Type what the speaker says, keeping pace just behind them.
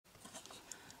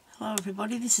Hello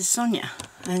everybody, this is Sonia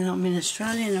and I'm in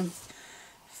Australia and I'm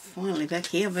finally back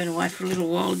here. I've been away for a little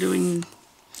while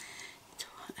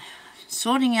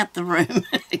sorting out the room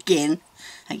again.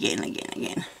 I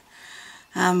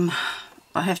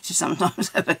have to sometimes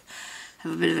have a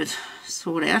bit of a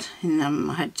sort out, and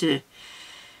I had a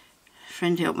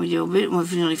friend help me do a bit and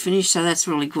we've nearly finished, so that's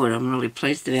really good. I'm really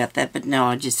pleased about that. But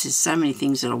no, there's so many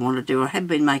things that I want to do. I have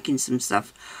been making some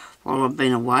stuff while I've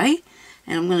been away,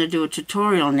 and I'm going to do a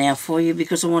tutorial now for you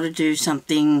because I want to do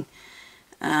something,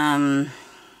 well,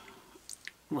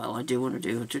 I do want to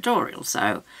do a tutorial,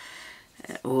 so,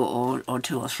 or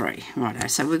two or three. Righto,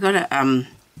 so we've got a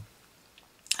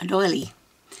doily,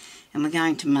 and we're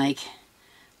going to make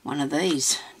one of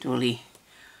these doily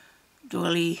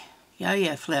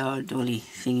yo-yo flower doily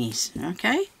thingies,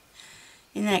 okay?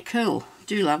 Isn't that cool?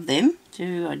 Do love them.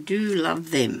 I do love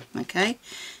them, okay?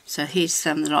 So here's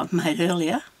some that I've made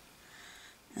earlier.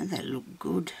 And they look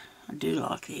good. I do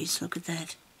like these. Look at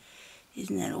that.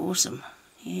 Isn't that awesome?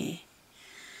 Yeah.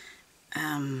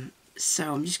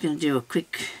 So I'm just going to do a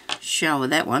quick show of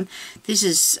that one. This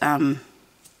is another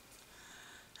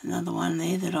one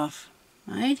there that I've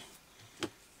made.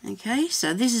 Okay,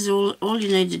 so this is all you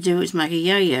need to do is make a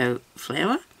yo-yo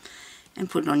flower and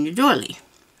put it on your doily.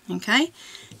 Okay,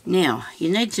 now you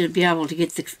need to be able to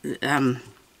get the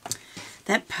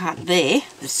that part there,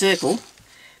 the circle,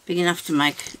 big enough to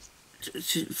make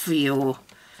for your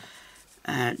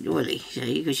doily,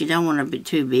 because you don't want it to be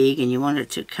too big, and you want it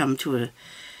to come to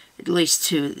at least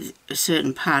to a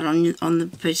certain part on the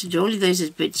piece of doily. These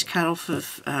are bits cut off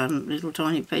of little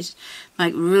tiny pieces.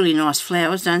 Make really nice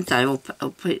flowers, don't they? Or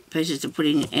pieces to put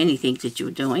in anything that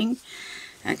you're doing.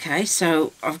 Okay,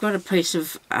 so I've got a piece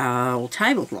of old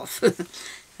tablecloth,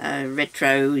 a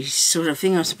retro sort of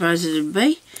thing, I suppose it would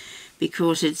be,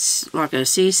 because it's like a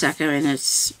seersucker, and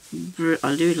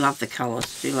I do love the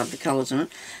colours on it.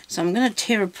 So I'm going to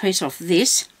tear a piece off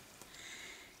this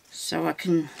so I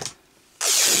can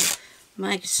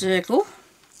make a circle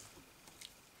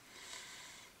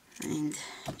and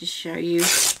just show you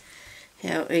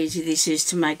how easy this is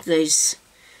to make these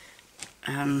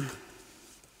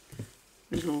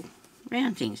little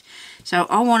round things. So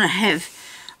I want to have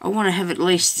at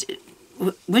least,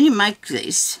 when you make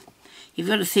this, you've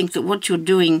got to think that what you're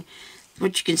doing,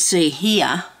 what you can see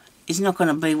here, is not going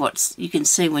to be what you can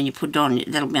see when you put it on.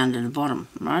 That'll be under the bottom,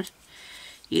 right?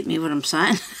 You get me what I'm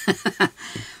saying?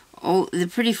 All the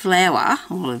pretty flower,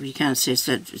 although you can't see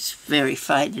that it's very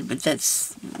faded, but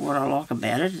that's what I like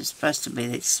about it. It's supposed to be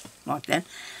this like that.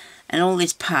 And all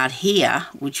this part here,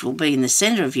 which will be in the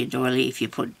centre of your doily, if you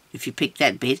pick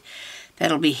that bit,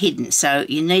 that'll be hidden. So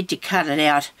you need to cut it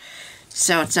out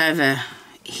so it's over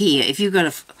here. If you've got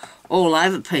a all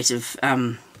over piece of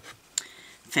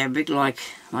fabric like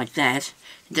that,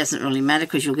 it doesn't really matter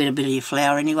because you'll get a bit of your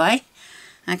flower anyway.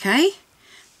 Okay,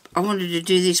 I wanted to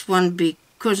do this one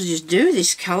because I just do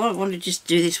this colour. I want to just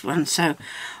do this one, so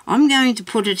I'm going to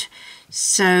put it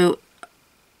so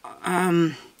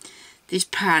this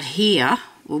part here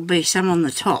will be some on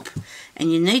the top,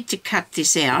 and you need to cut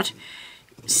this out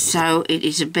so it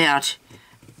is about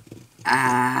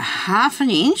half an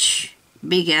inch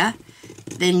bigger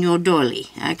than your doily,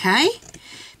 okay?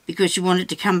 Because you want it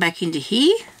to come back into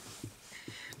here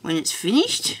when it's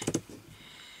finished.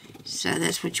 So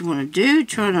that's what you want to do.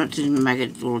 Try not to make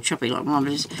it all choppy like mine,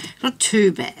 but it's not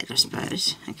too bad, I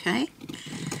suppose. Okay?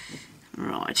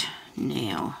 Right,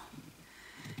 now,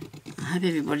 I hope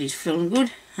everybody's feeling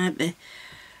good.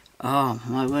 Oh,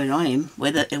 my word, I am.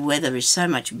 The weather is so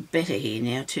much better here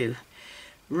now, too.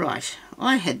 Right,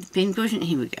 I had the pin cushion.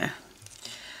 Here we go.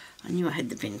 I knew I had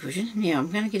the pin cushion. Now,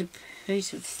 I'm going to get a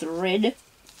piece of thread.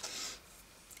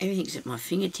 Everything's at my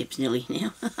fingertips nearly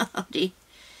now. Oh dear.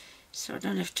 So I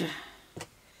don't have to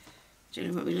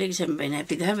do what my legs haven't been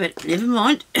happy though, but never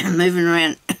mind. Moving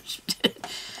around.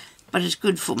 But it's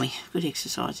good for me. Good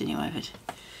exercise anyway. But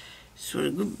sort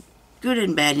of good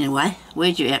and bad in a way.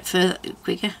 Wears you out further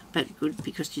quicker, but good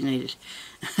because you need it.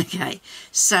 Okay.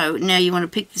 So now you want to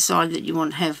pick the side that you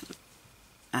want to have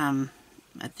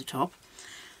at the top.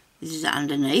 This is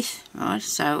underneath, right?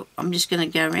 So I'm just going to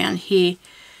go around here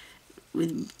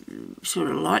with sort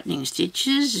of lightning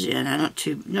stitches, you know, not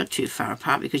too far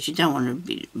apart because you don't want to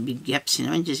be big gaps in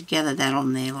them, and just gather that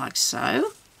on there like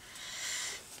so.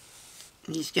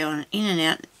 Just going in and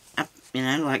out, up, you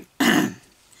know, like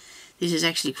this is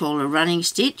actually called a running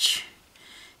stitch,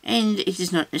 and it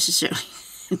is not necessarily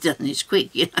done this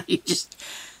quick, you know, you just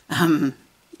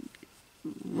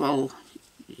well,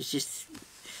 it's just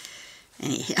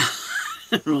anyhow.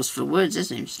 Lost for words, that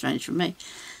seems strange for me.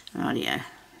 Rightio.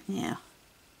 Now,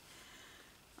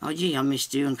 Oh gee, I miss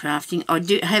doing crafting.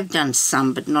 I have done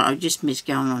some, but not. I just miss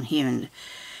going on here.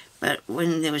 But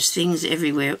when there was things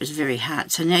everywhere, it was very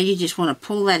hard. So now you just want to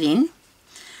pull that in.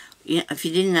 If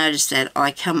you didn't notice that,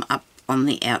 I come up on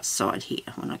the outside here.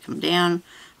 When I come down,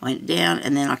 I went down,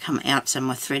 and then I come out, so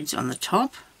my thread's on the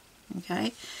top.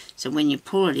 Okay, so when you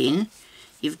pull it in,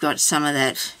 you've got some of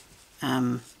that.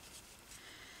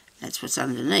 That's what's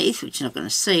underneath, which you're not going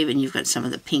to see, and you've got some of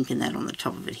the pink and that on the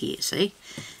top of it here, see?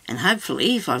 And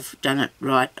hopefully, if I've done it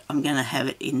right, I'm going to have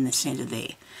it in the centre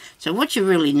there. So what you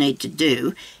really need to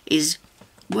do is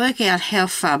work out how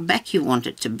far back you want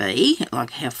it to be,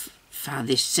 like how far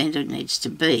this centre needs to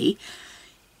be,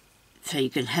 so you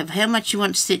can have how much you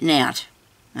want sitting out,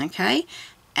 okay?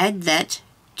 Add that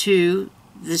to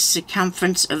the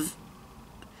circumference of,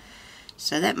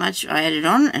 so that much I added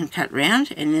on and cut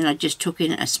round, and then I just took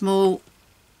in a small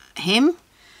hem.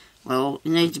 Well, it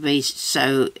needs to be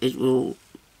so it will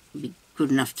be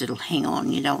good enough that it'll hang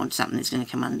on. You don't want something that's going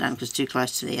to come undone because it's too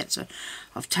close to the outside.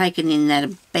 I've taken in that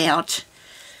about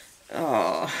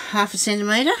half a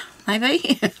centimetre,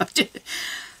 maybe.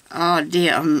 Oh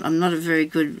dear, I'm not very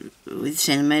good with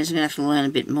centimetres. I'm going to have to learn a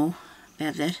bit more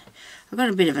about that. I've got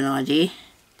a bit of an idea,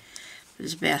 but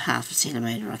it's about half a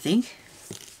centimetre, I think.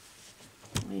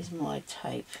 Where's my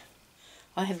tape?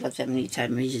 I have got that many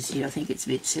tape measures here. I think it's a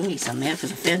bit silly somehow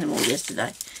because I found them all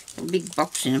yesterday. A big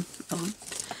box in them. I'll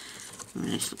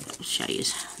show you.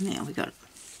 Now we got it.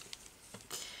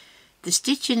 The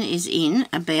stitching is in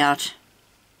about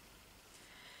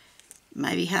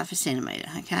maybe half a centimetre.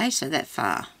 Okay, so that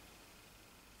far.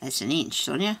 That's an inch,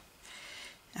 Sonia.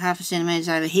 Half a centimetre's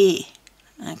over here.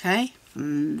 Okay,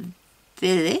 from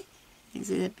there to there. You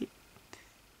see that bit?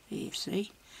 There,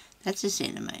 see? That's a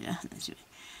centimetre,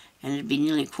 and it'd be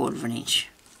nearly 1/4 of an inch.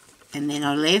 And then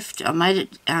I made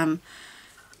it, I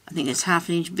think it's half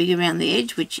an inch big around the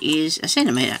edge, which is a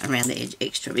centimetre around the edge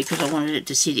extra, because I wanted it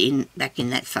to sit back in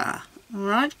that far.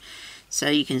 Alright, so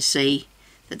you can see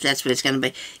that that's where it's going to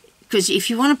be. Because if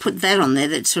you want to put that on there,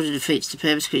 that sort of defeats the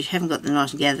purpose, because you haven't got the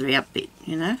nice gathery up bit,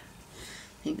 you know.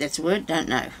 I think that's a word, don't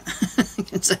know. I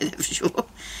can say that for sure.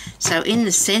 So in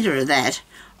the centre of that,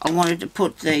 I wanted to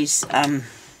put these,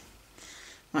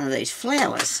 one of these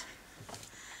flowers.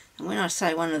 And when I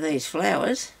say one of these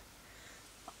flowers,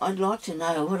 I'd like to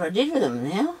know what I did with them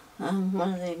now.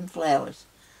 One of them flowers.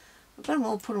 I've got them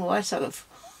all put away so I can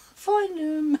find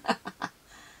them.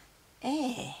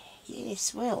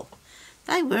 Yes, well,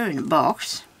 they were in a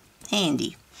box.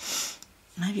 Handy.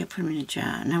 Maybe I put them in a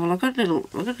jar. No, well, I've got little,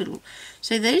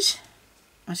 see these?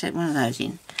 I set one of those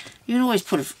in. You can always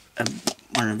put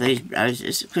one of these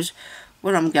roses, because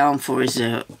what I'm going for is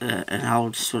an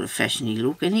old sort of fashiony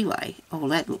look anyway. Oh,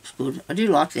 that looks good. I do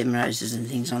like them roses and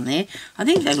things on there. I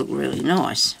think they look really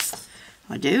nice.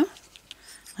 I do.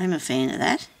 I'm a fan of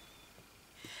that.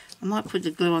 I might put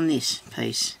the glue on this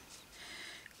piece.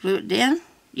 Glue it down.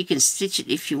 You can stitch it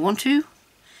if you want to.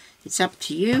 It's up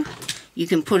to you. You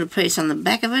can put a piece on the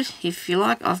back of it if you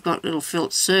like. I've got little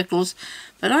felt circles,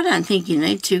 but I don't think you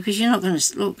need to, because you're not going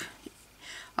to look.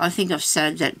 I think I've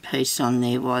sewed that piece on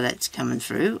there while that's coming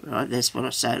through. Right, that's what I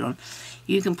sewed on.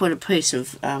 You can put a piece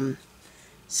of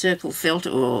circle felt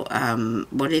or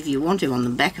whatever you want to on the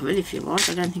back of it if you like.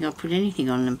 I don't think I'll put anything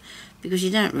on them because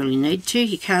you don't really need to.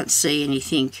 You can't see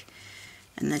anything,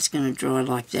 and that's going to dry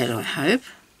like that, I hope.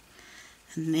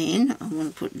 And then I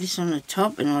want to put this on the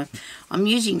top, and I'm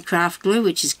using craft glue,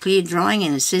 which is clear drying,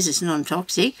 and it says it's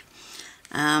non-toxic.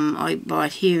 I buy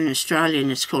it here in Australia, and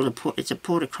it's called it's a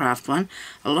Portercraft one.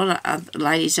 A lot of other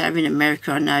ladies over in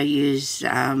America I know use,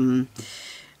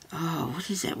 what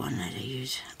is that one that I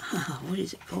use? Oh, what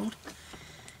is it called?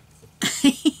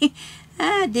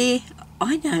 Ah dear,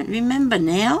 I don't remember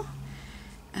now.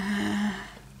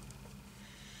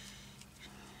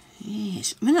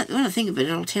 Yes, when I think of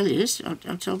it, I'll tell you this.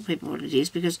 I'll tell people what it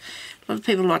is, because a lot of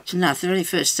people like to know if they're only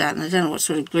first starting, they don't know what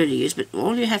sort of glue to use, but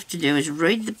all you have to do is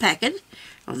read the packet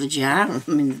of the jar,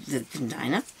 I mean the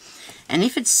container, and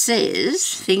if it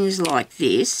says things like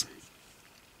this,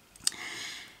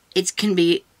 it can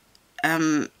be,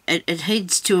 it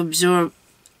adheres to absorb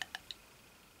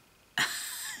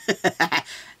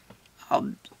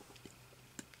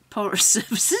porous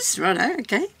surfaces, righto,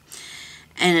 okay,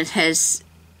 and it has,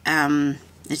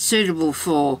 it's suitable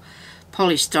for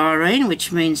polystyrene,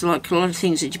 which means like a lot of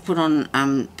things that you put on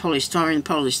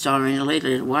polystyrene will eat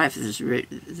it away if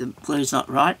the glue's not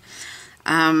right.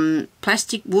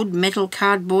 Plastic, wood, metal,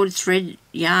 cardboard, thread,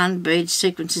 yarn, beads,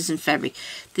 sequences and fabric.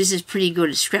 This is pretty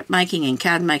good at scrap making and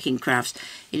card making crafts.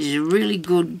 It is a really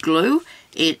good glue.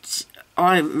 It's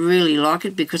I really like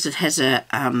it because it has a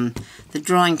the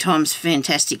drying time's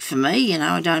fantastic for me. You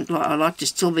know, I like to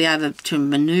still be able to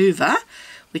manoeuvre,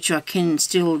 which I can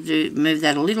still do, move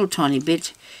that a little tiny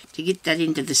bit to get that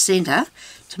into the centre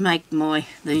to make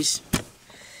these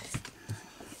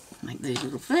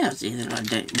little flowers there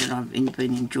that I've been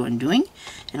enjoying doing.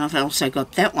 And I've also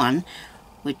got that one,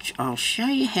 which I'll show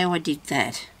you how I did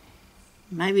that.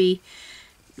 Maybe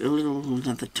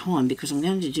another time, because I'm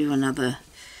going to do another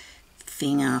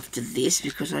thing after this,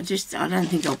 because I don't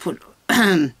think I'll put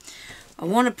I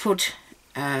want to put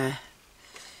a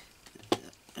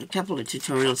couple of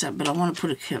tutorials up, but I want to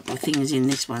put a couple of things in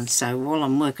this one. So while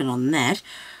I'm working on that,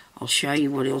 I'll show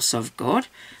you what else I've got.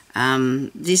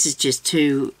 This is just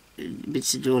 2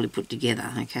 bits of doily put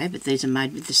together, okay, but these are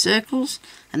made with the circles,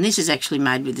 and this is actually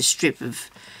made with a strip of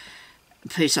a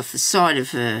piece off the side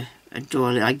of a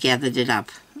doily. I gathered it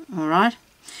up. Alright,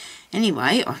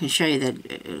 anyway, I can show you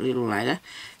that a little later.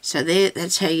 So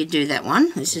that's how you do that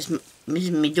one. This is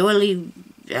my doily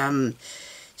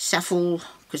saffel,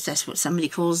 because that's what somebody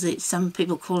calls it. Some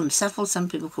people call them saffel, some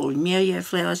people call them yo-yo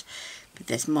flowers, but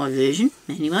that's my version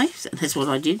anyway, so that's what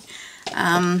I did.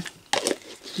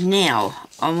 Now,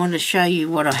 I want to show you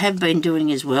what I have been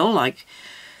doing as well. Like,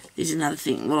 there's another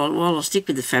thing. Well, I'll stick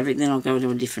with the fabric, then I'll go into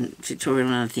a different tutorial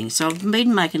on other things. So I've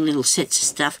been making little sets of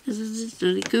stuff because it's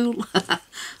really cool.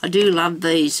 I do love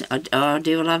these. I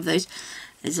do love these.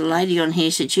 There's a lady on here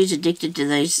said she's addicted to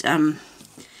these, what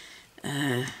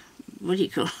do you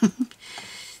call them?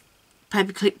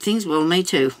 Paperclip things. Well, me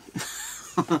too.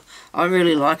 I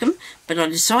really like them, but I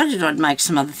decided I'd make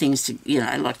some other things to, you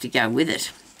know, like to go with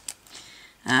it.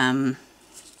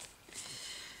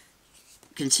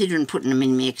 Considering putting them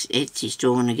in my Etsy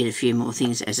store when I get a few more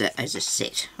things as a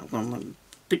set. I've got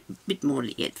a bit more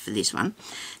to get for this one.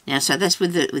 Now, so that's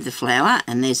with the flower,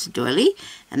 and there's the doily,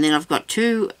 and then I've got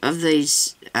 2 of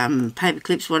these paper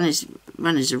clips. One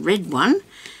is a red one,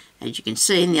 as you can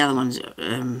see, and the other one's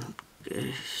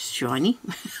shiny.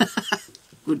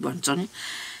 Good one, Sonya.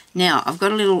 Now, I've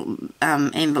got a little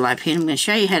envelope here. I'm going to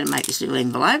show you how to make this little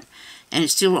envelope, and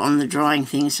it's still on the drying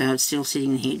thing, so it's still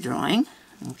sitting here drying.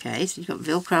 Okay, so you've got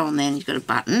Velcro on there, and you've got a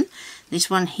button. This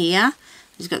one here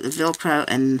has got the Velcro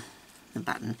and the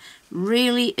button.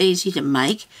 Really easy to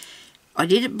make. I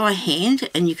did it by hand,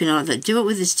 and you can either do it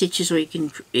with the stitches, or you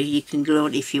can glue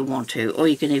it if you want to, or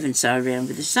you can even sew around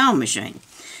with the sewing machine.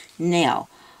 Now,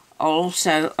 I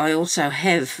also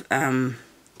have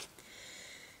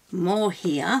more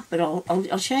here, but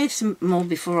I'll show you some more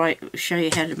before I show you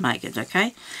how to make it.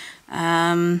 Okay,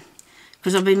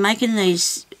 because I've been making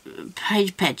these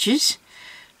page patches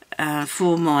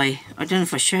for my, I don't know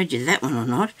if I showed you that one or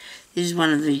not. This is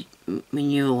one of the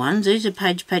newer ones. These are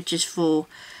page patches for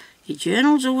your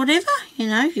journals or whatever, you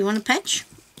know, if you want a patch.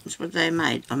 That's what they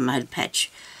made. I made a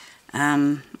patch.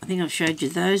 I think I've showed you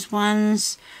those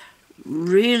ones.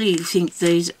 Really think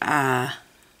these are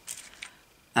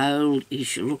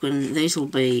old-ish looking. These will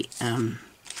be a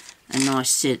nice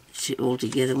set all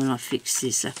together when I fix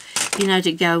this. You know,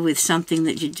 to go with something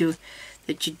that you're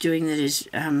doing that is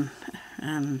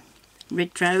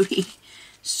retro-y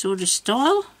sort of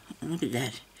style. Look at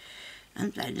that.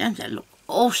 Don't they look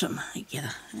awesome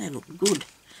together? They look good.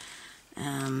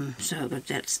 So I've got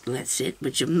that set,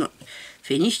 which I'm not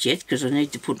finished yet because I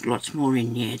need to put lots more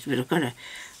in yet. But I've got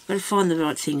to find the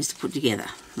right things to put together.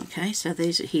 Okay, so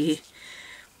these are here.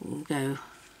 Will go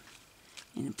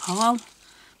in a pile.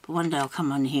 But one day I'll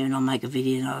come on here and I'll make a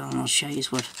video and I'll show you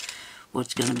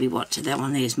what's going to be what. So that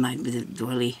one there is made with a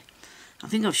doily. I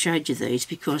think I've showed you these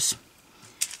because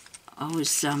I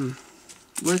was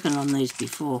working on these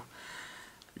before.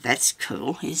 That's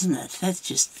cool, isn't it? That's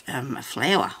just a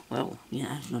flower. Well, you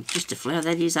know, it's not just a flower,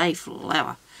 that is a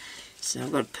flower. So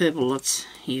I've got purple lots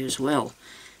here as well.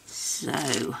 So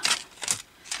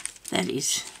that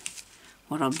is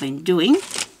what I've been doing.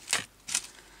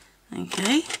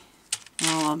 Okay,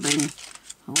 while I've been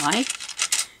away.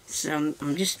 So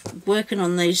I'm just working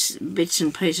on these bits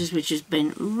and pieces, which has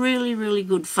been really, really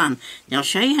good fun. Now I'll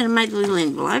show you how to make the little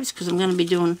envelopes, because I'm going to be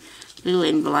doing little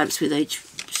envelopes with each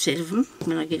set of them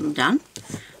when I get them done.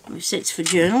 My sets for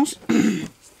journals.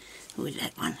 Look at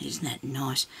that one, isn't that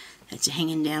nice? That's a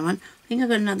hanging down one. I think I've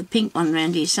got another pink one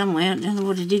around here somewhere. I don't know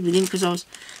what I did with him because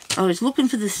I was looking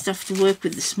for the stuff to work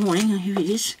with this morning. Oh, here it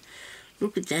is.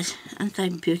 Look at that. Aren't they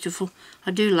beautiful?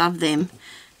 I do love them.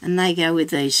 And they go with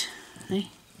these.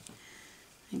 See?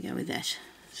 They go with that.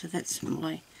 So that's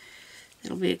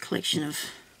that'll be a collection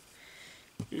of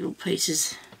little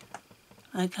pieces.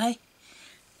 Okay?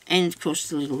 And of course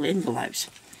the little envelopes.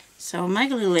 So I'll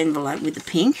make a little envelope with the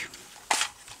pink.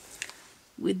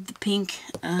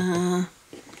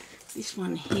 This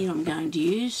one here I'm going to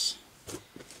use.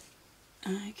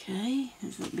 Okay,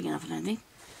 that's not big enough I don't think.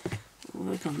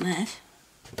 We'll work on that.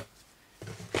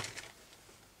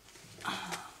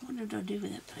 Oh, what did I do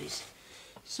with that piece?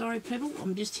 Sorry people,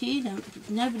 I'm just here,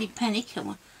 nobody panic.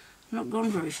 I'm not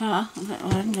gone very far.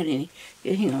 I haven't got any.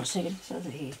 Yeah, hang on a second, it's over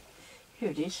here.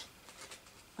 Here it is.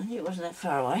 I knew it wasn't that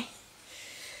far away.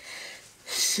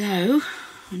 So,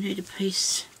 I need a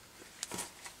piece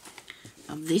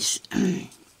of this.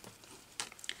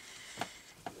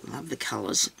 Love the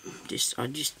colours. I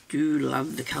just do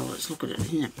love the colours. Look at it,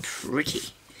 isn't it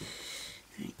pretty?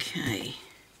 Okay.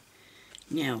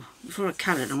 Now, before I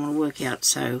cut it, I want to work out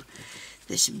so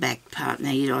this back part.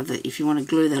 Now, you either, if you want to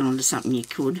glue that onto something, you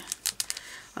could.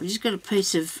 I've just got a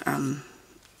piece of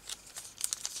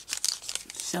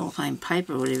cellophane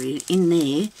paper or whatever in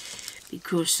there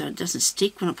because it doesn't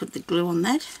stick when I put the glue on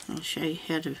that. I'll show you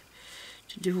how to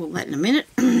do all that in a minute.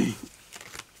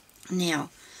 Now,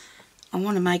 I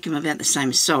want to make them about the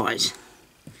same size.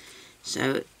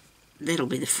 So that'll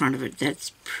be the front of it.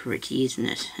 That's pretty, isn't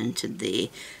it? And to there.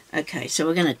 Okay, so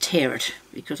we're going to tear it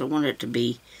because I want it to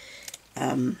be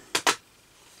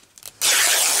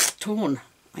torn,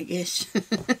 I guess.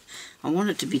 I want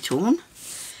it to be torn.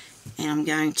 And I'm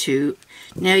going to...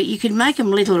 Now, you can make them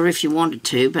littler if you wanted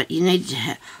to, but you need to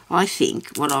have... I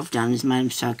think what I've done is made them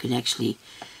so I can actually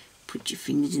put your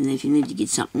fingers in there if you need to get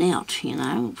something out, you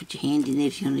know, or put your hand in there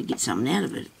if you want to get something out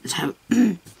of it. So,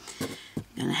 I'm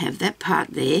going to have that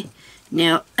part there.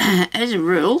 Now, as a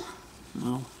rule,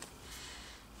 well,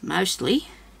 mostly,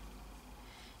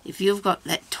 if you've got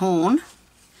that torn,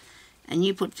 and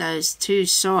you put those two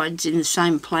sides in the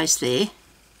same place there,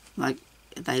 like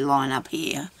they line up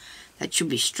here, that should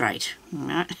be straight,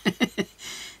 alright?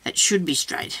 That should be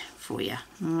straight for you,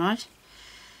 alright?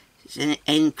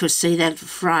 And because see that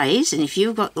frays, and if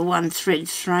you've got the one thread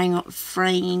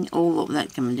fraying all of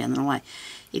that coming down the way,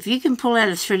 if you can pull out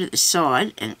a thread at the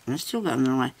side, and I'm still going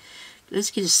the way,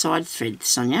 let's get a side thread,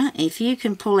 Sonia. If you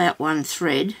can pull out one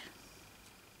thread,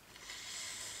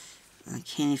 I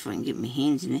can if I can get my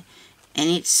hands in there, and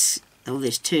it's, oh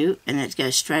there's two, and that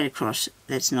goes straight across,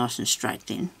 that's nice and straight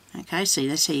then. Okay, see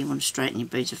that's how you want to straighten your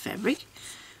piece of fabric.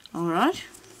 Alright,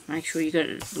 make sure you got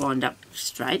it lined up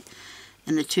straight.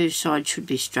 And the two sides should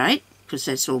be straight because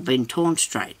that's all been torn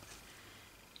straight.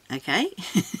 Okay?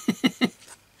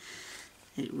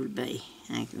 It would be.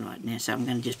 Okay, right now, so I'm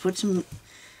going to just put some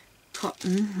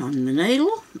cotton on the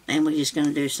needle and we're just going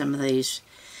to do some of these.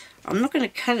 I'm not going to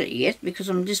cut it yet because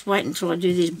I'm just waiting until I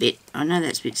do this bit. I know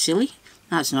that's a bit silly.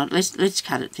 No, it's not. Let's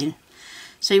cut it then.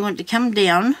 So you want to come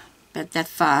down about that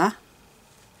far.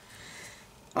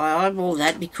 I eyeball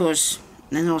that because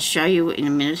then I'll show you in a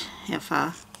minute how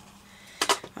far.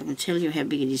 I can tell you how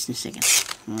big it is in a second.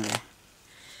 Okay.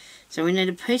 So we need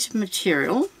a piece of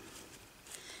material,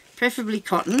 preferably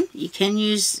cotton. You can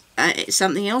use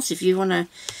something else if you want to.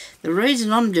 The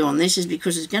reason I'm doing this is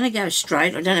because it's going to go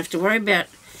straight. I don't have to worry about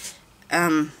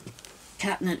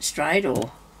cutting it straight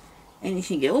or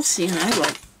anything else, you know.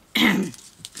 Like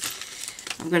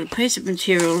I've got a piece of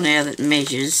material now that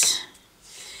measures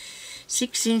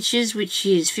 6 inches, which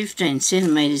is 15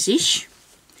 centimetres-ish,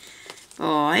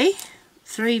 by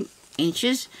 3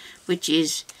 inches, which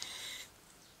is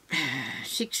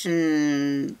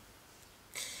 3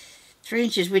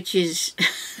 inches, which is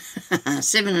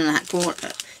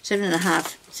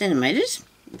 7.25 centimetres.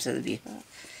 So that'd be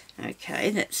okay.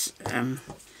 That's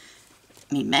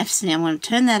me maths. Now I'm going to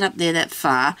turn that up there that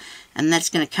far, and that's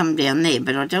going to come down there.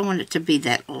 But I don't want it to be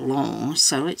that long,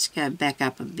 so let's go back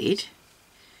up a bit.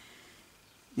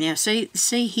 Now see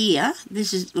here.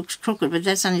 This looks crooked, but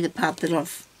that's only the part that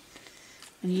I've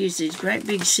used these great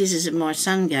big scissors that my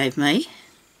son gave me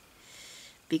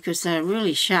because they're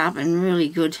really sharp and really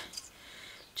good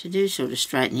to do sort of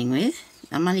straightening with.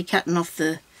 I'm only cutting off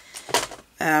the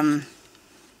I'm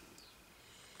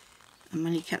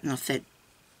only cutting off that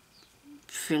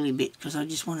frilly bit because I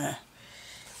just want to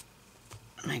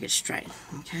make it straight.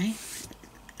 Okay,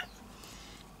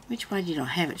 which way did I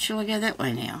have it? Shall I go that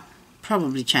way now?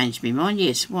 Probably changed my mind.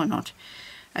 Yes, why not?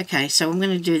 Okay, so I'm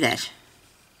going to do that.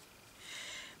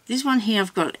 This one here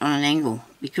I've got on an angle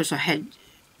because I've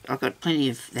got plenty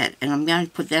of that, and I'm going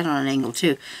to put that on an angle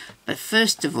too. But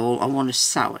first of all, I want to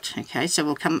sew it. Okay, so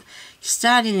we'll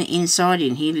start in the inside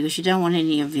in here because you don't want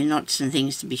any of your knots and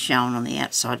things to be shown on the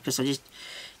outside because I just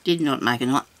did not make a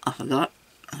knot. I forgot.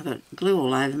 I've got glue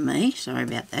all over me. Sorry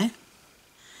about that.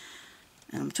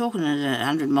 And I'm talking at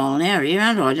 100 mile an hour here,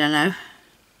 aren't I? I don't know.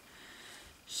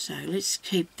 So let's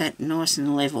keep that nice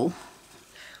and level.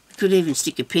 We could even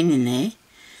stick a pin in there.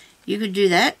 You could do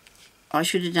that. I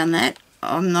should have done that.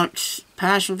 I'm not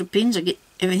partial to pins. I get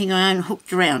everything I own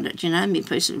hooked around it, you know, my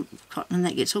piece of cotton, and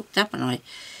that gets hooked up, and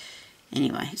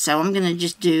anyway, so I'm going to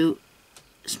just do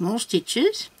small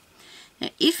stitches. Now,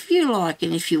 if you like,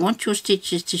 and if you want your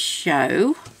stitches to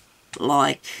show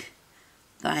like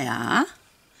they are,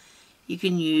 you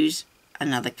can use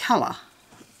another colour,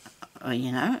 or,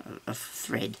 you know, of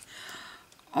thread.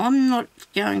 I'm not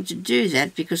going to do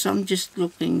that because I'm just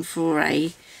looking for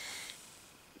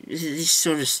this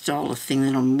sort of style of thing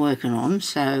that I'm working on,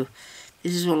 so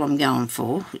this is all I'm going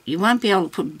for. You won't be able to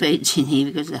put beads in here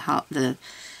because the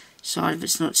side of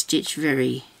it's not stitched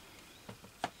very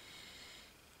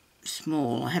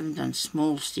small. I haven't done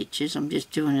small stitches. I'm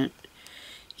just doing it,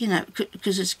 you know,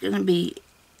 because it's going to be,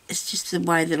 it's just the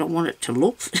way that I want it to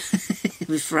look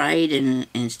with frayed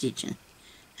and stitching.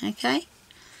 Okay,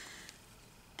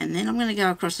 and then I'm going to go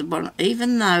across the bottom,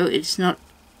 even though it's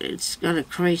got a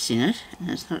crease in it and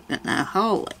it's not got no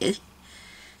hole there.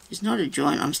 It's not a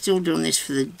joint. I'm still doing this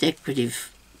for the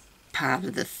decorative part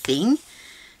of the thing.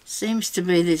 Seems to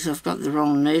be this, I've got the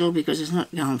wrong needle because it's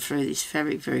not going through this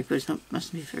fabric very good. It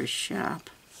must be very sharp.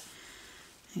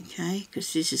 Okay,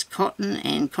 because this is cotton,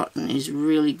 and cotton is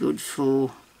really good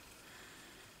for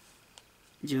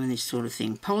doing this sort of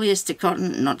thing. Polyester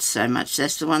cotton, not so much.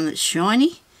 That's the one that's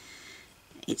shiny.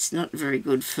 It's not very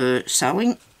good for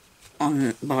sewing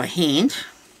by hand.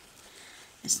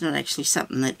 It's not actually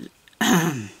something that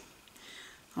I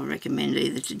recommend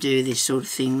either to do this sort of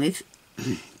thing with.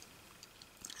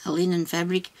 A linen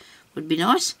fabric would be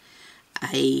nice.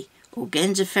 A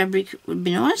organza fabric would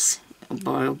be nice.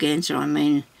 By organza I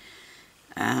mean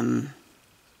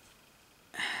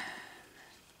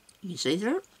you see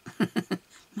through it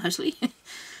mostly.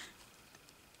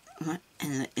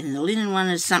 And the linen one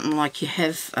is something like you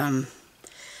have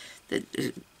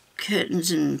the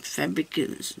curtains and fabric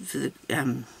for the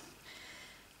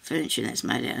furniture that's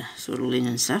made out of sort of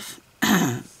linen stuff.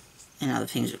 And other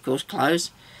things, of course,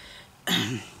 clothes.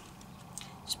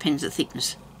 Depends the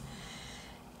thickness.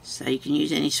 So you can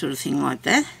use any sort of thing like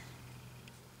that.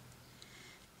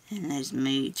 And there's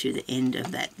me to the end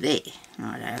of that there.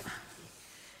 Righto.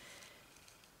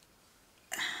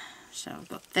 So I've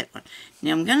got that one.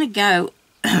 Now I'm going to go,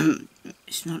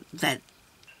 it's not that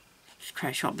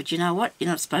crash hot, but you know what?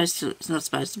 You're not supposed to, it's not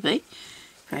supposed to be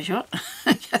crash hot.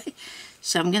 Okay.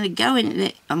 So I'm going to go in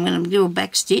there, I'm going to do a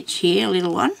back stitch here, a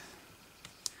little one.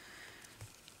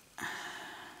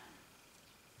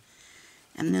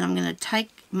 And then I'm going to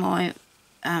take my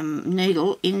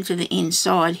needle into the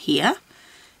inside here,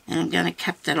 and I'm going to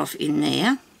cut that off in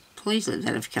there. Please let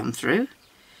that have come through.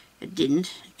 It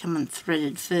didn't. It come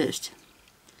unthreaded first.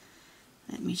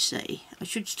 Let me see. I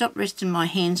should stop resting my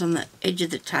hands on the edge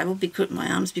of the table, because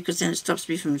my arms, because then it stops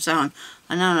me from sewing.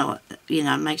 I know, you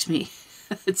know, it makes me,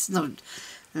 it's not,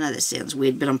 I know that sounds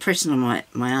weird, but I'm pressing on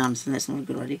my arms, and that's not a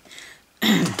good idea.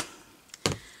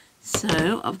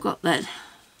 So I've got that.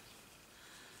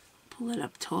 Pull that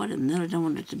up tight, and then I don't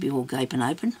want it to be all gaping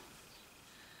open.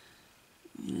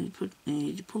 You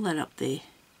need to pull that up there.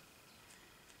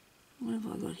 What have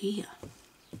I got here?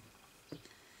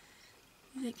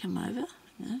 Did that come over?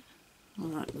 No?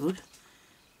 Alright, good.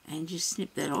 And just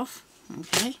snip that off,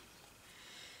 okay?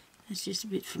 That's just a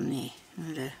bit from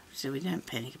there. So we don't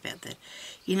panic about that.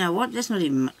 You know what? That's not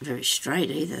even very straight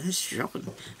either. That's shocking.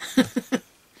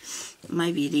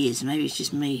 Maybe it is. Maybe it's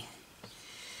just me.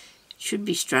 It should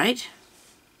be straight.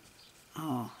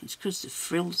 Oh, it's because the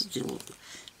frill's still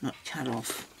not cut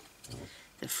off.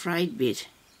 The frayed bit.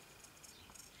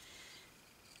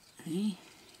 See?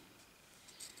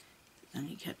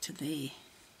 Only cut to there.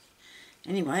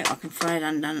 Anyway, I can fray it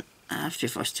undone after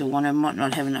if I still want to. I might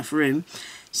not have enough room.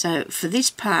 So for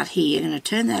this part here, I'm going to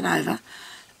turn that over.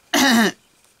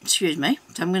 Excuse me.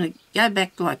 So I'm going to go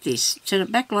back like this. Turn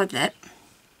it back like that.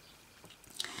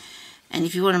 And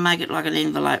if you want to make it like an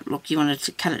envelope, look, you want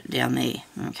to cut it down there.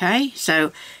 Okay?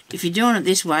 So if you're doing it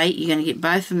this way, you're going to get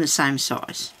both of them the same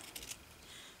size.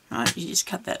 Right? You just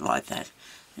cut that like that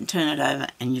and turn it over,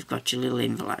 and you've got your little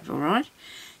envelope. Alright?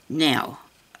 Now,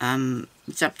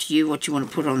 it's up to you what you want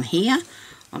to put on here.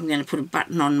 I'm going to put a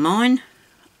button on mine.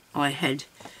 I had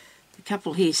a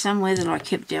couple here somewhere that I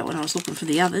kept out when I was looking for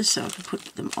the others, so I could put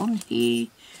them on here.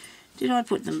 Did I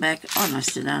put them back? I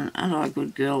must have done. Aren't I a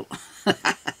good girl?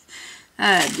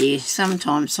 Oh dear,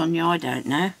 sometimes, Sonia, I don't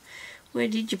know. Where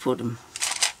did you put them?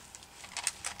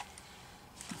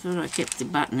 I thought I kept the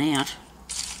button out.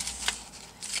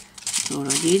 I thought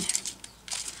I did.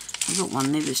 I got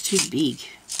one there that's too big.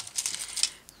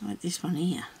 Like this one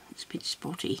here. It's a bit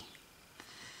spotty.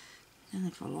 I don't know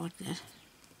if I like that.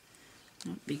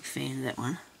 Not a big fan of that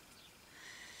one.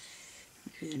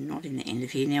 There's a knot in the end of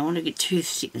here. Now I want to get two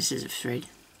thicknesses of thread.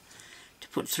 to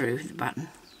put through the button.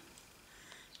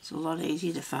 It's a lot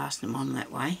easier to fasten them on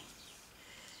that way.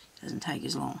 Doesn't take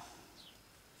as long.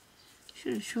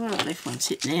 Sure I've left one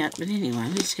sitting out, but anyway,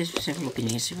 let's just have a look in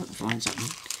here, see if I can find something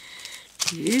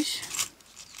to use.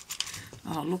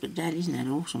 Oh, look at that, isn't that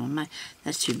awesome?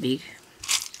 That's too big.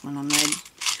 This one I made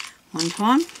one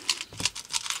time.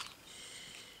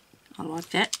 I like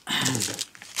that.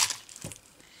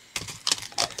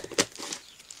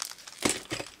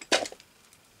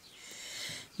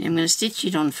 Now I'm going to stitch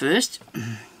it on first.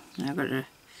 I've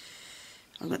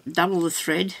got double the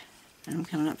thread, and I'm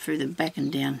coming up through the back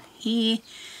and down here.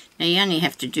 Now you only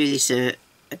have to do this a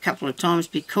couple of times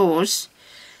because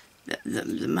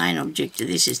the main object of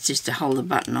this is just to hold the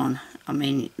button on. I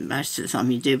mean, most of the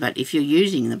time you do, but if you're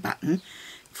using the button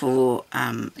for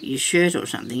your shirt or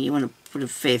something, you want to put a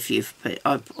fair few.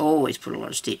 I always put a lot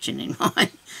of stitching in mine.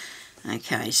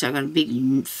 Okay, so I've got a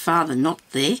big farther knot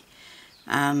there.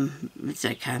 It's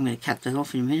okay, I'm going to cut that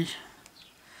off in a minute.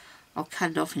 I'll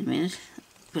cut it off in a minute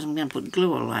because I'm going to put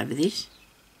glue all over this.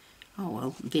 Oh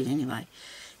well, a bit anyway.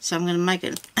 So I'm going to make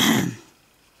it.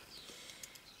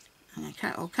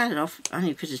 I'll cut it off only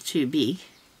because it's too big.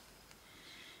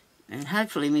 And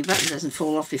hopefully my button doesn't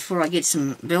fall off before I get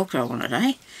some Velcro on it,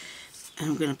 eh?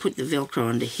 And I'm going to put the Velcro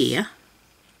under here.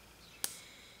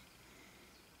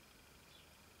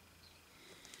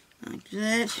 Like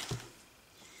that.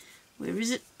 Where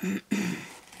is it?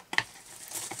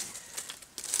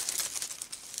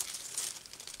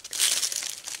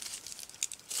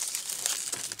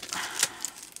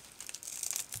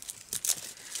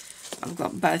 I've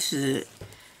got both the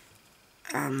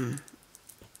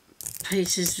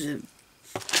pieces, the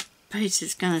piece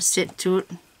that's going to set to it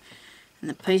and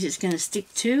the piece it's going to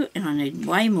stick to, and I need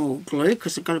way more glue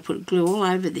because I've got to put glue all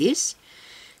over this.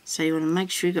 So you want to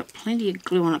make sure you've got plenty of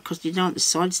glue on it because you don't want the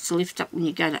sides to lift up when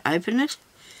you go to open it.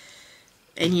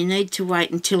 And you need to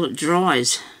wait until it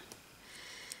dries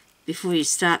before you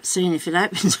start seeing if it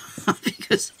opens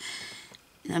because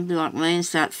don't be like me and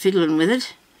start fiddling with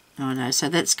it. Righto, so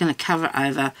that's going to cover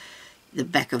over the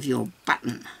back of your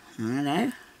button.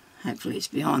 Righto, hopefully it's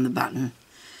behind the button.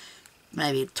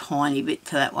 Maybe a tiny bit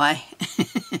to that way.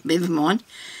 Never mind.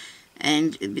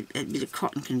 And a bit of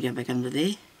cotton can go back under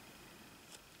there.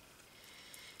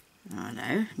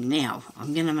 Righto, now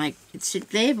I'm going to make it sit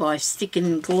there by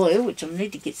sticking glue, which I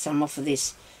need to get some off of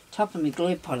this top of my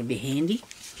glue pot, would be handy.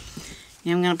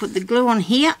 Now I'm going to put the glue on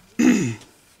here, on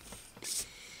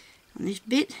this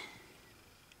bit,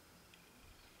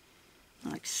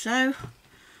 like so.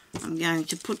 I'm going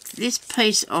to put this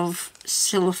piece of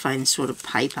cellophane sort of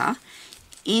paper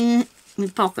in my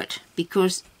pocket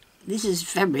because this is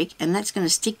fabric and that's going to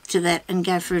stick to that and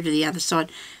go through to the other side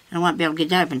and I won't be able to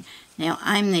get it open. Now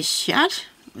aim this shut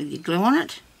with your glue on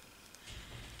it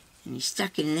and you're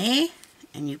stuck in there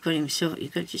and you've got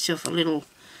yourself a little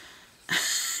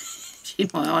gee,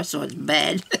 my eyesight's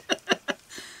bad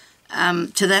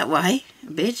to that way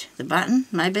a bit, the button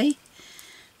maybe.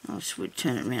 I should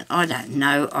turn it around. I don't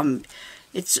know.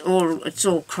 It's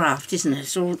all craft, isn't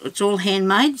it? It's all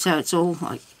handmade, so it's all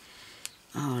like.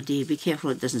 Oh dear, be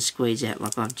careful it doesn't squeeze out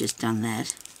like I've just done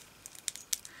that.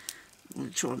 I'm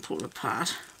going to try and pull it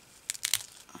apart.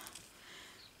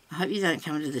 I hope you don't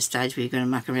come to the stage where you're going to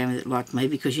muck around with it like me,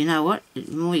 because you know what?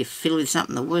 The more you fiddle with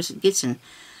something, the worse it gets, and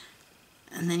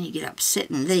then you get upset.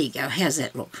 And there you go. How's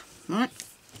that look? Right?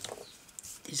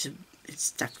 It's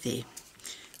stuck there.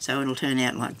 So it'll turn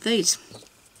out like these.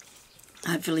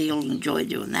 Hopefully you'll enjoy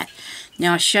doing that.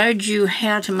 Now I showed you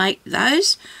how to make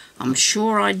those. I'm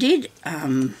sure I did.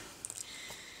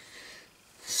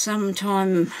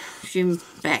 Sometime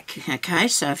back. Okay,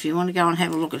 so if you want to go and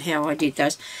have a look at how I did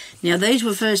those. Now these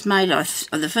were first made,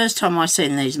 the first time I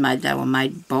seen these made, they were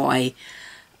made by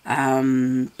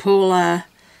Paula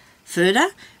Peroder.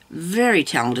 Very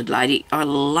talented lady. I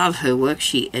love her work.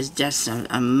 She has done some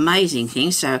amazing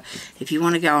things. So if you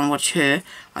want to go and watch her,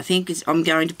 I think I'm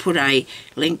going to put a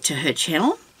link to her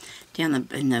channel down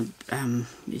in the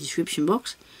description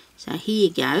box. So here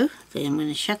you go. Then I'm going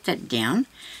to shut that down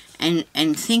and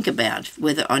think about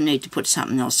whether I need to put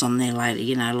something else on there later.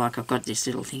 You know, like I've got this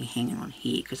little thing hanging on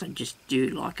here because I just do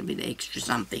like a bit of extra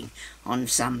something on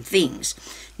some things.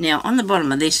 Now on the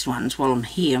bottom of this ones, while I'm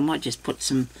here, I might just put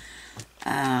some...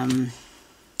 I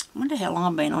wonder how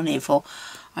long I've been on here for.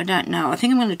 I don't know. I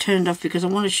think I'm going to turn it off because I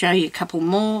want to show you a couple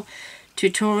more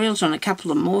tutorials on a couple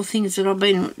of more things that I've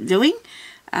been doing.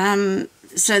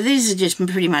 So these are just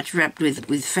pretty much wrapped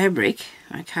with fabric,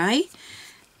 okay?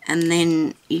 And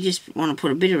then you just want to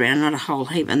put a bit around, not a whole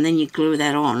heap, and then you glue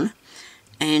that on.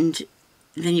 And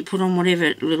then you put on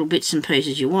whatever little bits and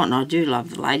pieces you want. And I do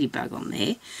love the ladybug on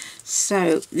there.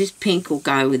 So this pink will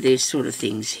go with these sort of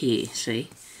things here. See,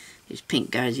 this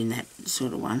pink goes in that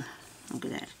sort of one. Look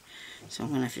at that. So I'm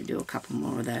going to have to do a couple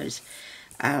more of those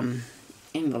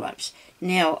envelopes.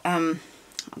 Now, I'm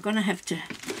going to have to,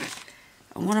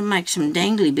 I want to make some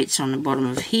dangly bits on the bottom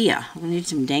of here. I need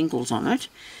some dangles on it.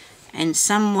 And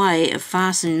some way of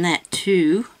fastening that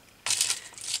to,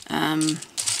 I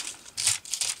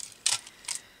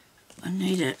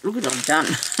need a, look what I've done.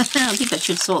 I think I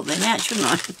should sort that out, shouldn't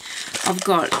I? I've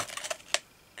got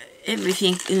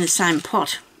everything in the same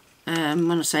pot.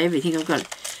 When I say everything, I've got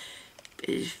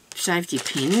safety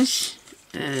pins,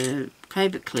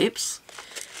 paper clips,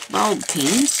 bulb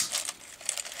pins.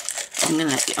 I'm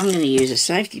gonna use a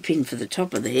safety pin for the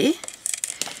top of there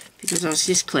because I was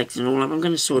just collecting it all up. I'm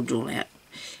going to sort it all out.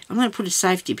 I'm going to put a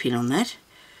safety pin on that,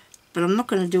 but I'm not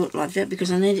going to do it like that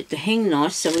because I need it to hang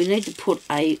nice. So we need to put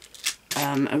a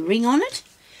ring on it.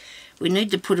 We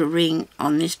need to put a ring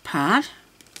on this part.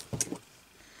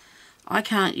 I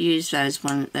can't use those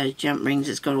jump rings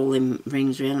that's got all them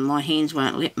rings around, and my hands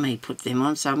won't let me put them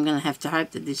on, so I'm going to have to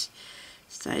hope that this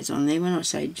stays on there. When I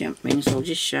say jump rings, I'll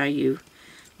just show you.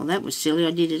 Well, that was silly.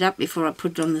 I did it up before I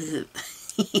put it on the...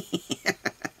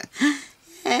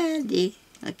 Oh dear.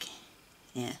 Okay.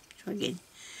 Yeah, try again.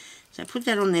 So put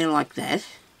that on there like that,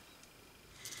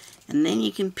 and then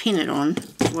you can pin it on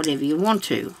whatever you want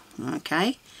to,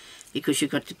 okay, because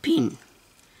you've got the pin.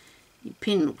 Your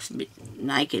pin looks a bit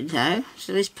naked though,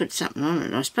 so let's put something on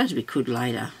it. I suppose we could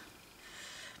later.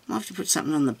 Might have to put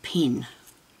something on the pin.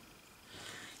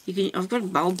 You can. I've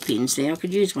got bulb pins there. I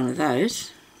could use one of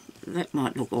those. That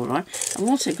might look all right. I've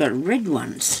also got red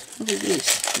ones. Look at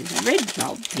this. There's a red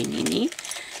bulb pin in here.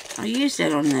 I used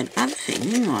that on that other thing,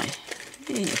 didn't I?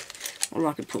 Yeah. Well,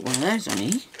 I could put one of those on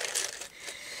here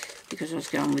because I was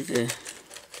going with the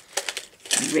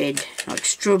red, like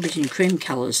strawberries and cream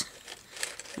colours.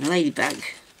 Ladybug.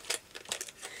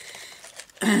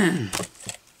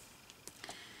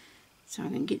 So I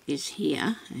can get this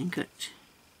here and got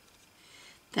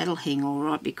that'll hang all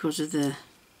right because of the,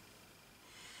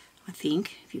 I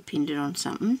think if you pinned it on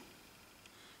something.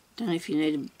 Don't know if you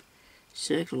need a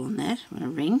circle on that on a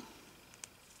ring.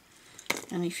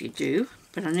 Don't know if you do,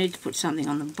 but I need to put something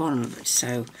on the bottom of it,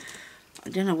 so I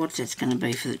don't know what that's going to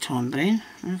be for the time being.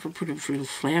 I don't know if I put a little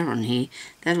flower on here.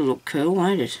 That'll look cool,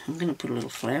 won't it? I'm going to put a little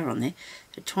flower on there.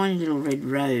 A tiny little red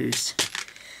rose.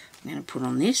 I'm going to put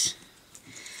on this.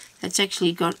 That's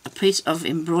actually got a piece of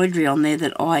embroidery on there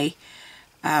that I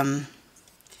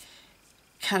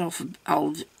cut off an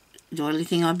old doily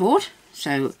thing I bought.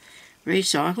 So,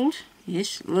 recycled.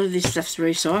 Yes, a lot of this stuff's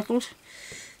recycled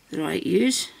that I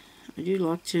use. I do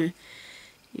like to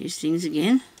use things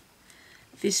again.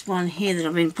 This one here that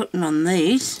I've been putting on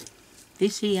these,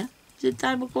 this here, is a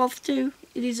tablecloth too.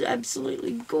 It is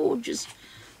absolutely gorgeous.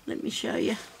 Let me show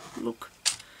you. Look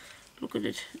at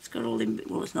it. It's got all them,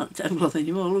 well, it's not a tablecloth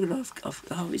anymore. Look at it.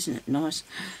 Oh, isn't it nice?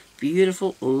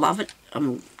 Beautiful. Love it.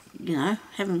 I'm, you know,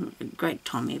 having a great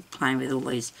time here playing with all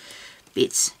these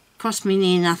bits. Cost me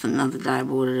near nothing the other day. I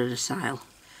bought it at a sale.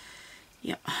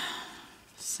 Yep.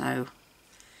 So,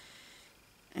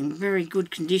 in very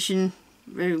good condition.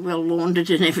 Very well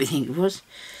laundered and everything it was.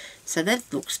 So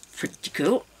that looks pretty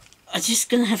cool. I'm just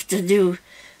going to have to do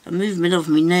a movement of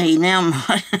my knee now,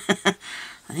 I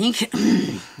think.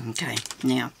 Okay,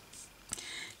 now.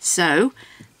 So,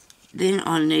 then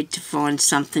I need to find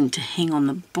something to hang on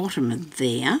the bottom of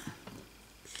there.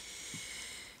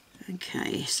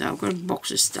 Okay, so I've got a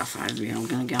box of stuff over here. I'm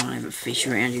going to go and have a fish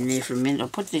around in there for a minute. I'll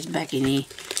put this back in here.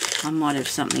 I might have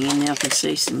something in there. I can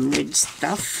see some red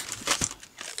stuff.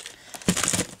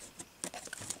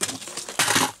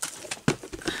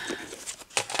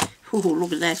 Oh,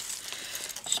 look at that.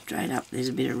 Straight up, there's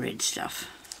a bit of red stuff.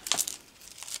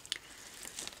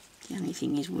 The only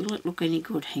thing is, will it look any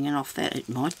good hanging off that? It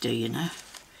might do, you know.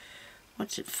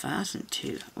 What's it fastened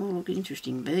to? Oh, look,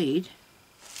 interesting bead.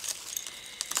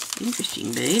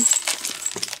 Interesting bead.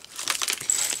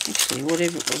 Actually,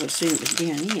 whatever it was, I assume it was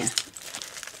down here.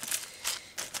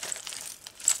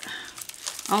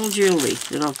 Old jewellery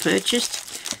that I've purchased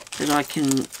that I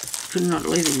could not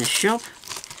leave in the shop.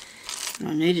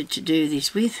 I needed to do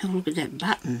this with. Oh, look at that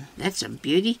button. That's a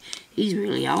beauty. He's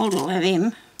really old. I'll have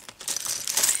him.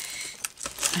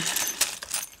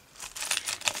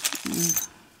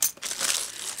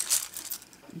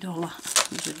 $1.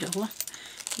 There's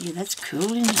 $1. Yeah, that's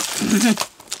cool, isn't it?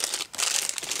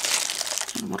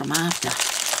 Don't know what I'm after.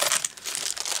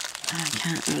 I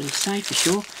can't really say for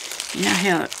sure. You know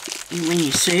how when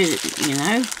you see it, you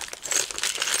know.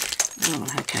 Oh,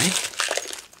 okay.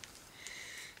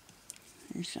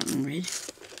 There's something red.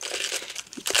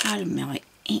 Part of my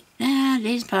ink. Ah,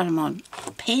 there's part of my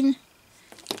pen.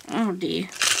 Oh dear.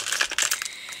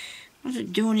 What's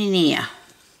it doing in here?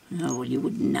 Oh, well, you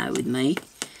wouldn't know with me.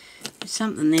 There's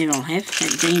something there I'll have.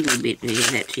 That dangly bit there,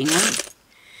 that thing on it.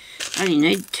 I only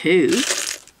need 2.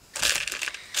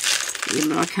 Yeah,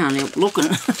 but I can't help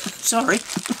looking. Sorry.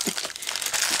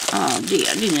 Oh dear,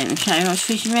 I didn't even show you I was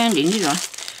fishing around in, did I?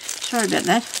 Sorry about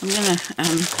that. I'm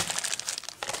going to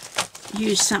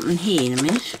use something here in a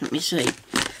minute. Let me see.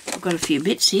 I've got a few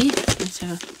bits here. Let's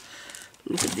have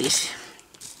a look at this.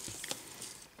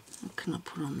 What can I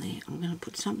put on there? I'm going to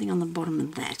put something on the bottom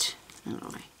of that.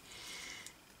 Alright.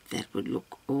 That would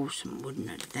look awesome, wouldn't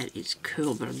it? That is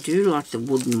cool, but I do like the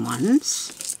wooden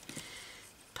ones.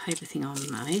 Paper thing I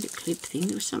made, a clip thing.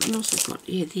 There was something else I've got.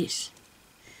 Yeah, this.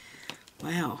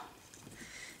 Wow.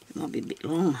 It might be a bit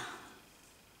long.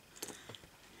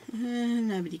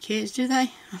 Nobody cares, do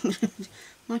they?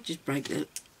 Might just break that,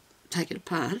 take it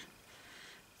apart,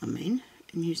 and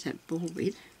use that ball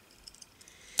bit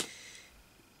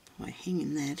by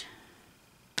hanging that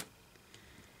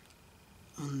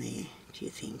on there. Do you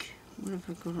think? What have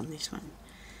I got on this one?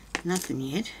 Nothing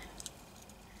yet.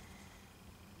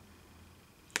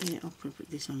 Yeah, I'll put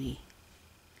this on here.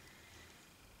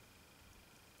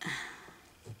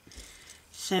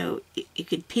 So you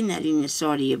could pin that in the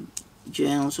side of your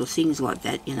journals or things like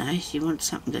that, you know, if you want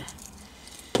something to,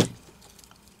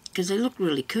 because they look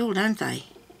really cool, don't they?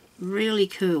 Really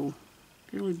cool.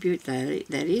 Really beautiful,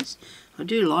 that is. I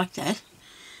do like that.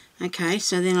 Okay,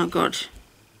 so then I've got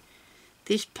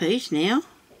this piece now,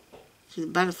 with a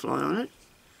butterfly on it,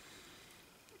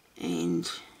 and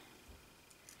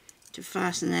to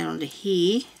fasten that onto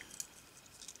here,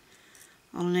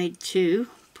 I'll need to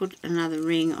put another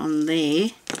ring on there.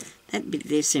 That bit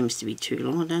there seems to be too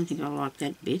long. I don't think I like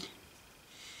that bit.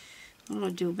 What do I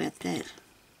do about that?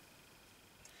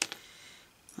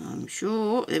 I'm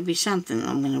sure there'll be something.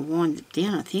 I'm going to wind it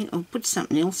down, I think. I'll put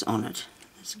something else on it.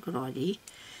 That's a good idea.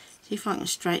 See if I can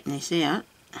straighten this out.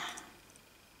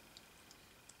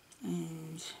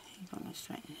 And see if I can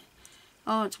straighten it.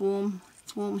 Oh, it's warm.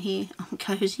 It's warm here. I'm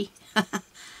cosy. I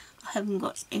haven't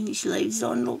got any sleeves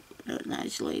on. Look, no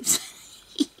sleeves.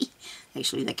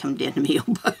 Actually, they come down to my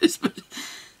elbows, but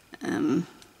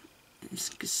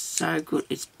it's so good.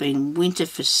 It's been winter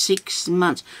for 6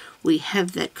 months. We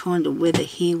have that kind of weather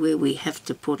here where we have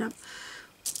to put up.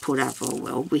 Oh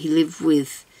well, we live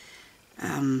with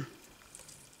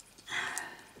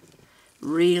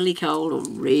really cold or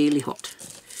really hot.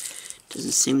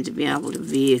 Doesn't seem to be able to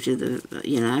veer to the,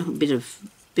 you know, a bit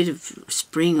of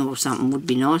spring or something would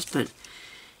be nice, but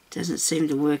doesn't seem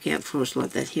to work out for us like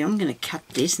that here. I'm going to cut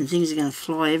this and things are going to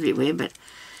fly everywhere, but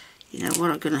you know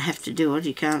what, I'm going to have to do it.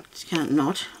 You can't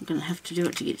not. I'm going to have to do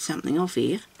it to get something off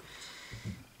here.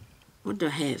 What do I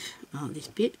have? Oh, this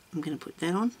bit. I'm going to put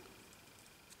that on.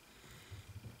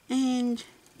 And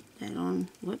that on.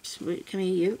 Whoops, come here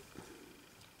you.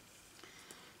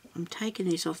 I'm taking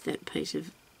this off that piece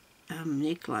of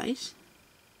necklace.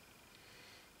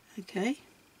 Okay.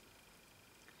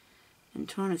 And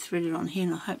trying to thread it on here,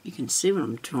 and I hope you can see what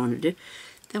I'm trying to do.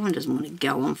 That one doesn't want to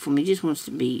go on for me, it just wants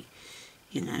to be,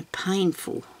 you know,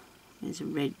 painful. There's a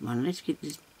red one. Let's get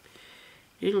this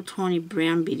little tiny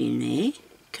brown bit in there.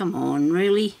 Come on,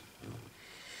 really?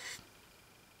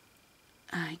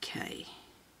 Okay.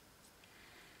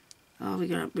 Oh, we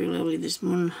got up real early this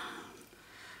morning.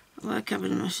 I woke up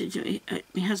and I said to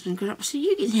my husband got up, I said,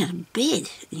 you getting out of bed?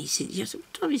 And he said, yes.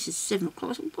 What time is it? 7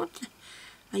 o'clock. I said, what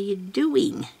are you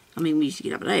doing? I mean, we used to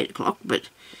get up at 8 o'clock, but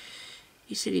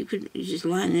he said he couldn't, he was just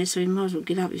laying there, so he might as well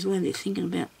get up. He's laying there thinking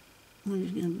about what he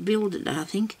was going to build today, I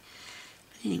think.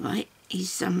 But anyway,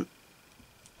 he's going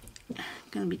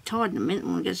to be tired in a minute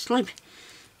and want to go to sleep.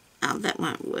 Oh, that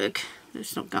won't work.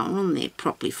 That's not going on there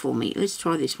properly for me. Let's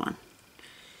try this one.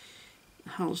 The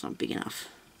hole's not big enough.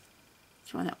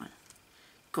 Try that one.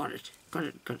 Got it.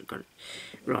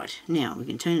 Right, now we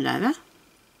can turn it over.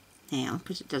 Now,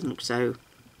 because it doesn't look so...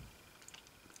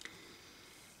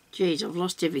 Geez, I've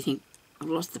lost everything. I've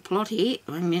lost the plot here.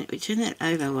 Wait a minute, we turn that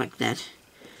over like that.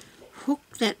 Hook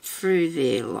that through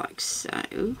there like so.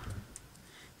 The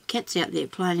cat's out there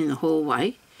playing in the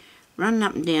hallway, running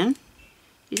up and down.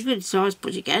 He's a good sized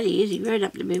pussycat, he is. He rode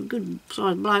up to be a good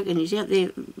sized bloke and he's out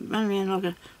there running around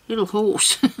like a little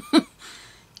horse.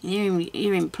 You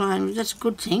hear him playing, that's a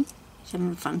good thing. He's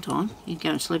having a fun time. You can go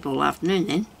and sleep all afternoon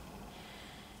then.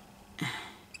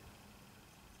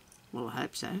 Well, I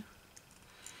hope so.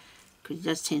 Because he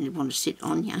does tend to want to sit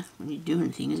on you when you're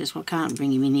doing things. That's why I can't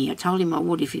bring him in here. I told him I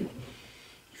would if he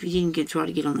didn't try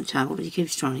to get on the table, but he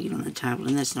keeps trying to get on the table,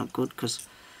 and that's not good because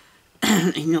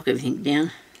You knock everything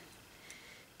down.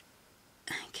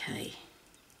 Okay.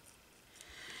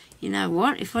 You know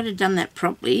what? If I'd have done that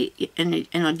properly, and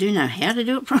I do know how to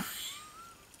do it properly.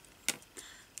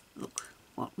 Look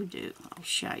what we do. I'll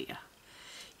show you.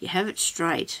 You have it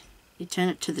straight. You turn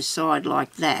it to the side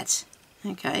like that.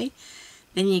 Okay.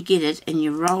 Then you get it and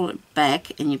you roll it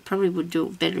back, and you probably would do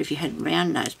it better if you had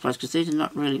round nose pliers, because these are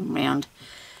not really round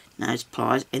nose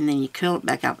pliers. And then you curl it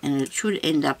back up, and it should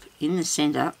end up in the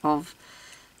centre of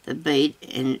the bead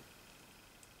and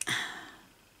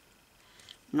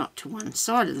not to one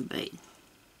side of the bead.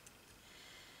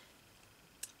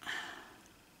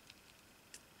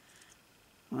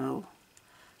 Well,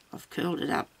 I've curled it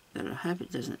up, but I hope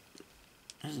it hasn't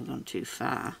gone too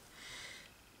far.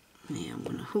 Now I'm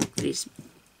going to hook this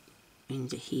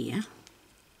into here.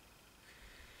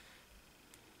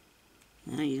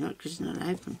 No, you're not, because it's not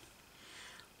open.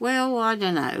 Well, I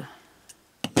don't know.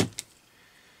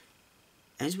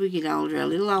 As we get older, our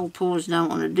little old paws don't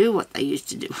want to do what they used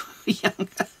to do when we were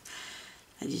younger.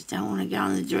 They just don't want to go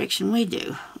in the direction we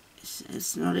do.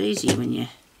 It's not easy when you...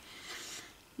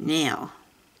 Now,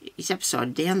 it's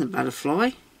upside down, the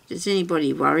butterfly. Does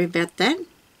anybody worry about that?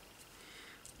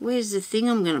 Where's the thing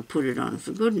I'm going to put it on?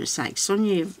 For goodness sake,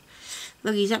 Sonia,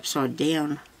 look, he's upside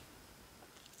down.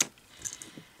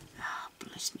 Oh,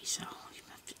 bless me soul. You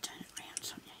have to turn it round,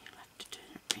 Sonia. You'll have to turn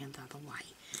it round the other way.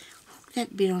 Hook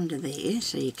that bit onto there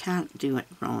so you can't do it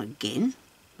wrong again.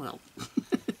 Well,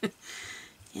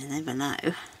 you never know.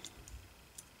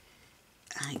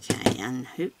 Okay,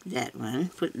 unhook that one.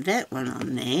 Put that one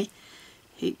on there.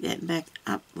 Hook that back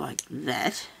up like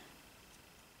that.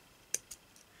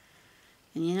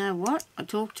 And you know what? I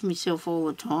talk to myself all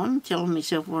the time, telling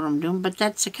myself what I'm doing, but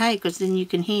that's okay, because then you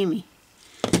can hear me.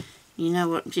 You know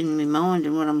what's in my mind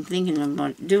and what I'm thinking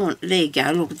about doing. There you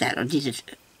go, look at that, I did it.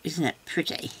 Isn't that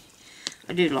pretty?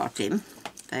 I do like them.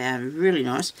 They are really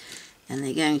nice, and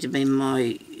they're going to be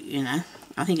my, you know,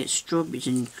 I think it's strawberries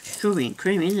and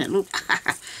cream, isn't it? Look,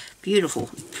 beautiful.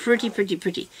 Pretty, pretty,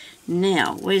 pretty.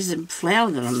 Now, where's the flower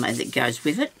that I made that goes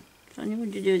with it? I knew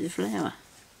what to do with the flower.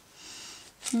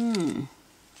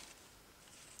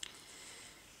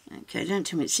 Okay, don't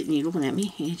tell me it's sitting here looking at me.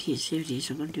 Here it is, here it is.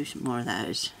 I'm going to do some more of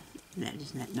those.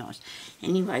 Isn't that nice?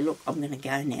 Anyway, look, I'm going to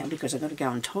go now because I've got to go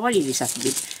and tidy this up a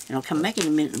bit. And I'll come back in a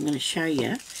minute. I'm going to show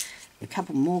you a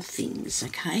couple more things,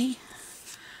 okay?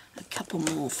 A couple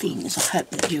more things. I hope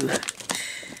that you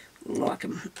like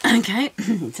them. Okay,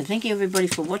 so thank you everybody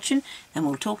for watching, and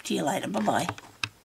we'll talk to you later. Bye-bye.